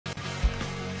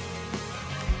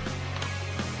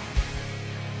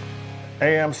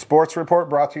AM Sports Report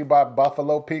brought to you by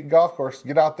Buffalo Peak Golf Course.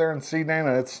 Get out there and see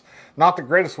Dana. It's not the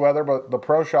greatest weather, but the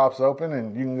pro shop's open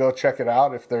and you can go check it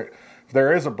out. If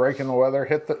there is a break in the weather,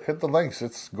 hit the links.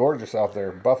 It's gorgeous out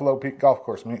there. Buffalo Peak Golf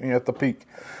Course. Meet me at the Peak.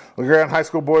 LeGrand High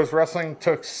School Boys Wrestling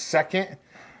took second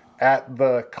at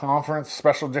the conference,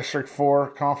 Special District 4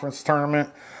 conference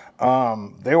tournament.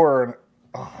 They were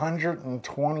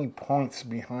 120 points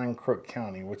behind Crook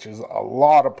County, which is a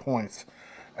lot of points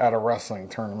at a wrestling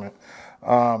tournament.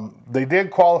 They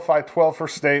did qualify 12 for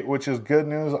state, which is good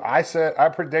news. I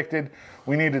predicted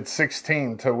we needed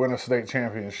 16 to win a state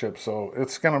championship, so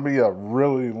it's going to be a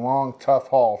really long, tough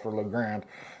haul for LeGrand.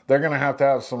 They're going to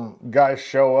have some guys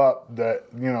show up that,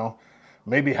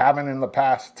 maybe haven't in the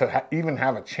past to even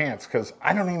have a chance, because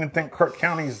I don't even think Crook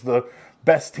County's the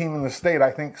best team in the state.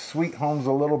 I think Sweet Home's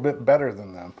a little bit better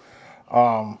than them.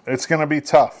 It's going to be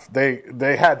tough.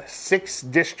 They had 6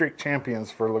 district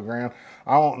champions for LeGrand.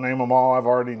 I won't name them all. I've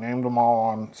already named them all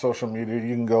on social media.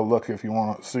 You can go look if you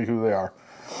want to see who they are.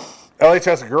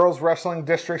 LHS girls wrestling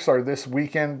districts are this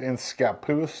weekend in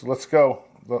Scappoose. Let's go.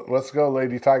 Let's go,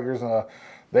 Lady Tigers.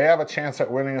 They have a chance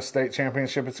at winning a state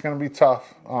championship. It's going to be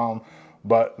tough,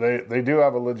 but they do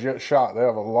have a legit shot. They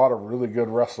have a lot of really good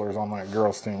wrestlers on that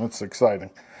girls team. It's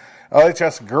exciting.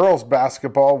 LHS girls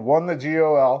basketball won the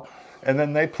GOL, and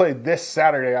then they played this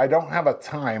Saturday. I don't have a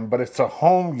time, but it's a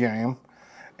home game,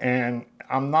 and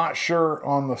I'm not sure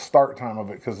on the start time of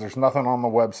it because there's nothing on the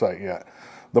website yet.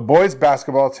 The boys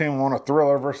basketball team won a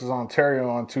thriller versus Ontario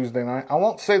on Tuesday night. I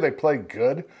won't say they played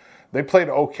good. They played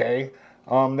okay.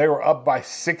 They were up by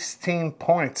 16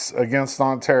 points against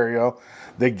Ontario.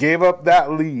 They gave up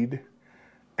that lead,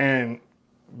 and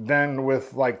then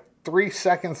with like 3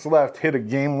 seconds left, hit a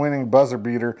game-winning buzzer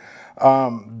beater.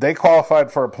 They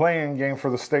qualified for a play-in game for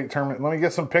the state tournament. Let me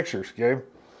get some pictures, Gabe.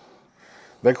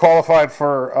 They qualified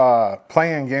for a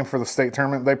play-in game for the state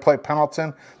tournament. They play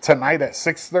Pendleton tonight at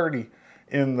 6:30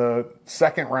 in the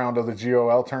second round of the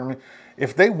GOL tournament.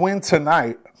 If they win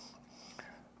tonight,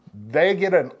 they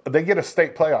get a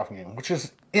state playoff game, which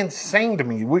is insane to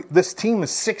me. This team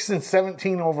is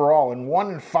 6-17 overall and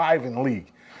 1-5 in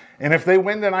league. And if they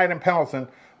win tonight in Pendleton,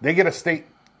 they get a state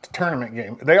tournament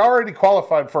game. They already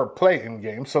qualified for a play-in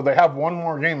game, so they have one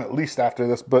more game at least after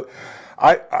this. But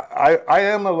I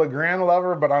am a LeGrand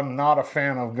lover, but I'm not a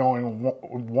fan of going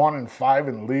 1-5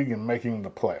 in league and making the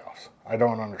playoffs. I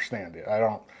don't understand it.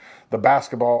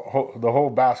 The whole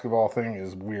basketball thing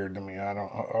is weird to me.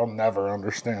 I'll never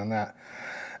understand that.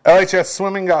 LHS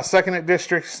swimming got second at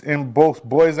districts in both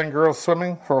boys and girls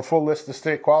swimming. For a full list of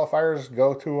state qualifiers,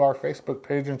 go to our Facebook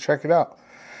page and check it out.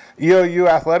 EOU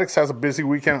Athletics has a busy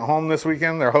weekend at home this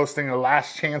weekend. They're hosting a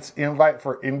last chance invite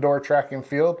for indoor track and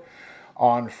field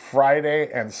on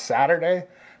Friday and Saturday.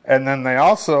 And then they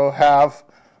also have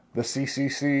the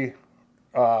CCC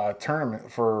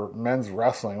tournament for men's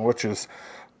wrestling, which is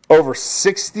over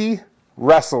 60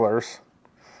 wrestlers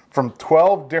from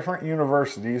 12 different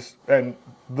universities and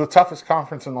the toughest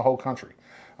conference in the whole country.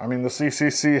 I mean, the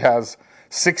CCC has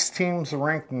 6 teams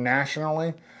ranked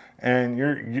nationally, and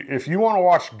if you want to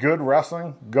watch good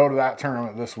wrestling, go to that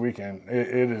tournament this weekend.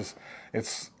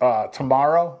 It's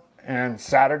tomorrow and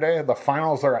Saturday. The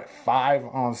finals are at 5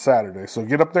 on Saturday. So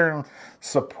get up there and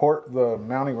support the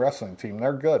Mountie wrestling team.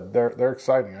 They're good. They're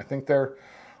exciting. I think they're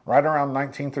right around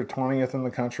 19th or 20th in the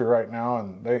country right now,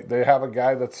 and they have a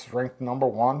guy that's ranked number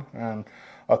 1 and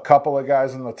a couple of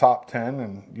guys in the top 10,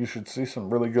 and you should see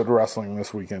some really good wrestling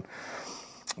this weekend.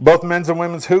 Both men's and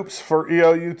women's hoops for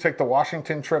EOU take the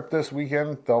Washington trip this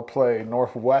weekend. They'll play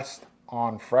Northwest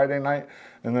on Friday night,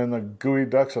 and then the Gooey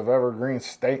Ducks of Evergreen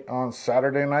State on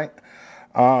Saturday night.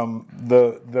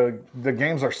 The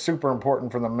games are super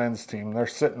important for the men's team. They're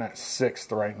sitting at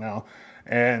 6th right now,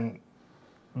 and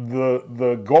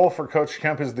the goal for Coach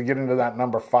Kemp is to get into that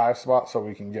number 5 spot so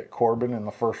we can get Corbin in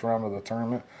the first round of the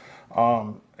tournament.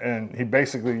 And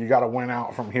you got to win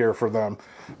out from here for them.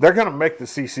 They're going to make the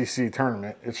CCC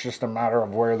tournament. It's just a matter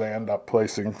of where they end up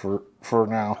placing for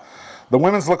now. The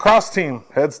women's lacrosse team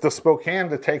heads to Spokane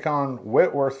to take on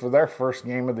Whitworth for their first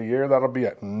game of the year. That'll be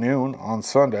at noon on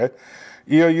Sunday.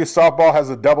 EOU softball has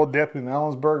a double dip in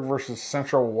Ellensburg versus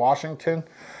Central Washington.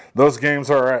 Those games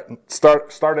are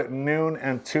start at noon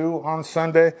and 2 on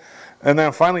Sunday. And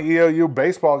then finally, EOU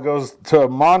baseball goes to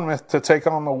Monmouth to take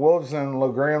on the Wolves and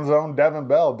LeGrand's own Devin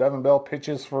Bell. Devin Bell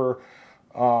pitches for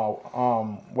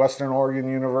Western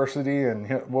Oregon University,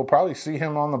 and we'll probably see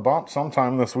him on the bump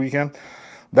sometime this weekend.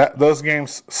 Those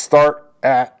games start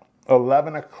at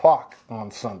 11 o'clock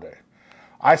on Sunday.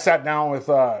 I sat down with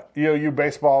EOU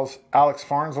Baseball's Alex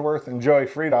Farnsworth and Joey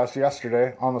Fridas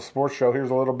yesterday on the sports show.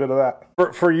 Here's a little bit of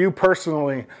that. For you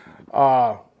personally,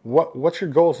 What's your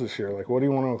goals this year? Like, what do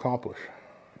you want to accomplish?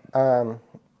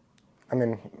 I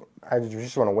mean, I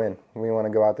just want to win. We want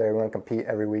to go out there. We want to compete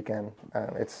every weekend.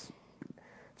 It's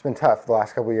been tough the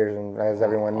last couple of years, and as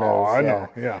everyone knows. Oh, I know.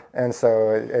 Yeah. And so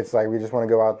it's like we just want to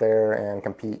go out there and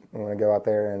compete. We want to go out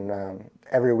there and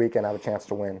every weekend have a chance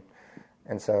to win.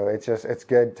 And so it's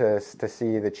good to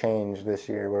see the change this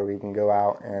year where we can go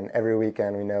out and every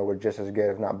weekend we know we're just as good,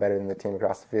 if not better, than the team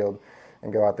across the field,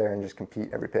 and go out there and just compete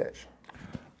every pitch.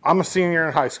 I'm a senior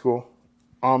in high school.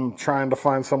 I'm trying to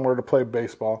find somewhere to play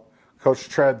baseball. Coach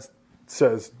Tread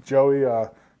says, Joey,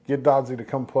 get Dodsey to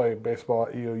come play baseball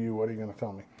at EOU. What are you going to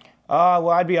tell me? Well,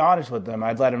 I'd be honest with them.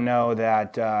 I'd let them know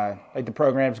that like the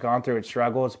program's gone through its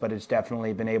struggles, but it's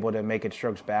definitely been able to make its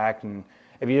strokes back. And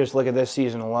if you just look at this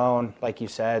season alone, like you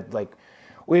said, like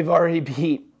we've already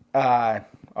beat our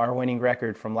winning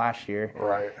record from last year.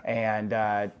 Right.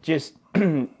 And just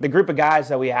the group of guys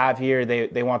that we have here,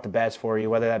 they want the best for you,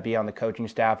 whether that be on the coaching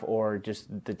staff or just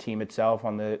the team itself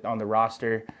on the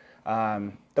roster.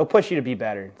 They'll push you to be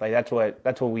better. Like that's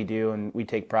what we do, and we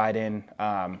take pride in.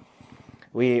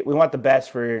 We want the best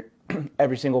for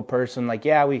every single person. Like,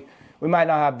 yeah, we might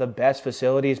not have the best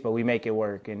facilities, but we make it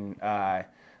work. And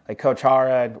like Coach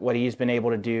Hara, what he's been able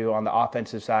to do on the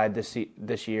offensive side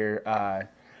this year,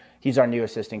 he's our new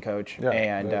assistant coach. Yeah,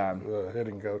 and the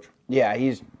hitting coach. Yeah,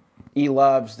 he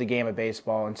loves the game of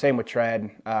baseball, and same with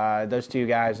Tread. Those two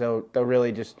guys, they'll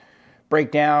really just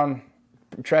break down.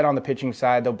 Tread on the pitching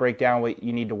side, they'll break down what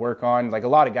you need to work on. Like a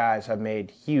lot of guys have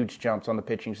made huge jumps on the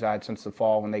pitching side since the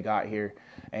fall when they got here,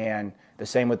 and the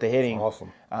same with the hitting. That's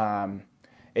awesome.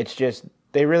 It's just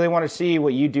they really want to see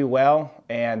what you do well,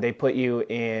 and they put you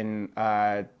in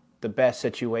the best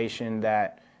situation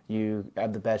that you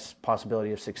have the best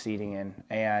possibility of succeeding in.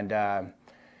 And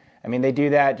I mean, they do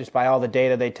that just by all the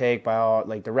data they take, by all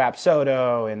like the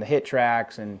Rapsodo and the hit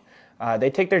tracks, and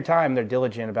they take their time. They're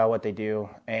diligent about what they do.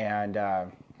 And,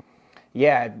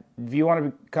 yeah, if you want to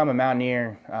become a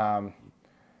Mountaineer,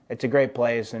 it's a great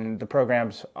place. And the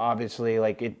program's obviously,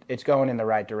 like, it's going in the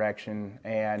right direction.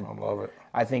 And I love it.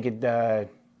 I think it'd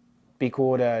be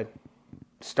cool to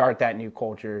start that new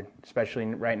culture, especially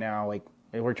right now. Like,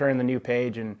 we're turning the new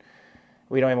page, and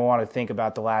we don't even want to think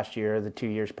about the last year or the 2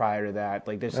 years prior to that.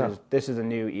 Like, this is a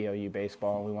new EOU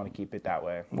baseball, and we want to keep it that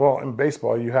way. Well, in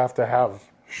baseball, you have to have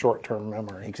short-term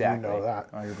memory. Exactly. You know that.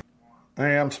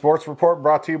 AM Sports Report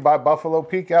brought to you by Buffalo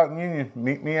Peak out in Union.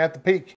 Meet me at the Peak.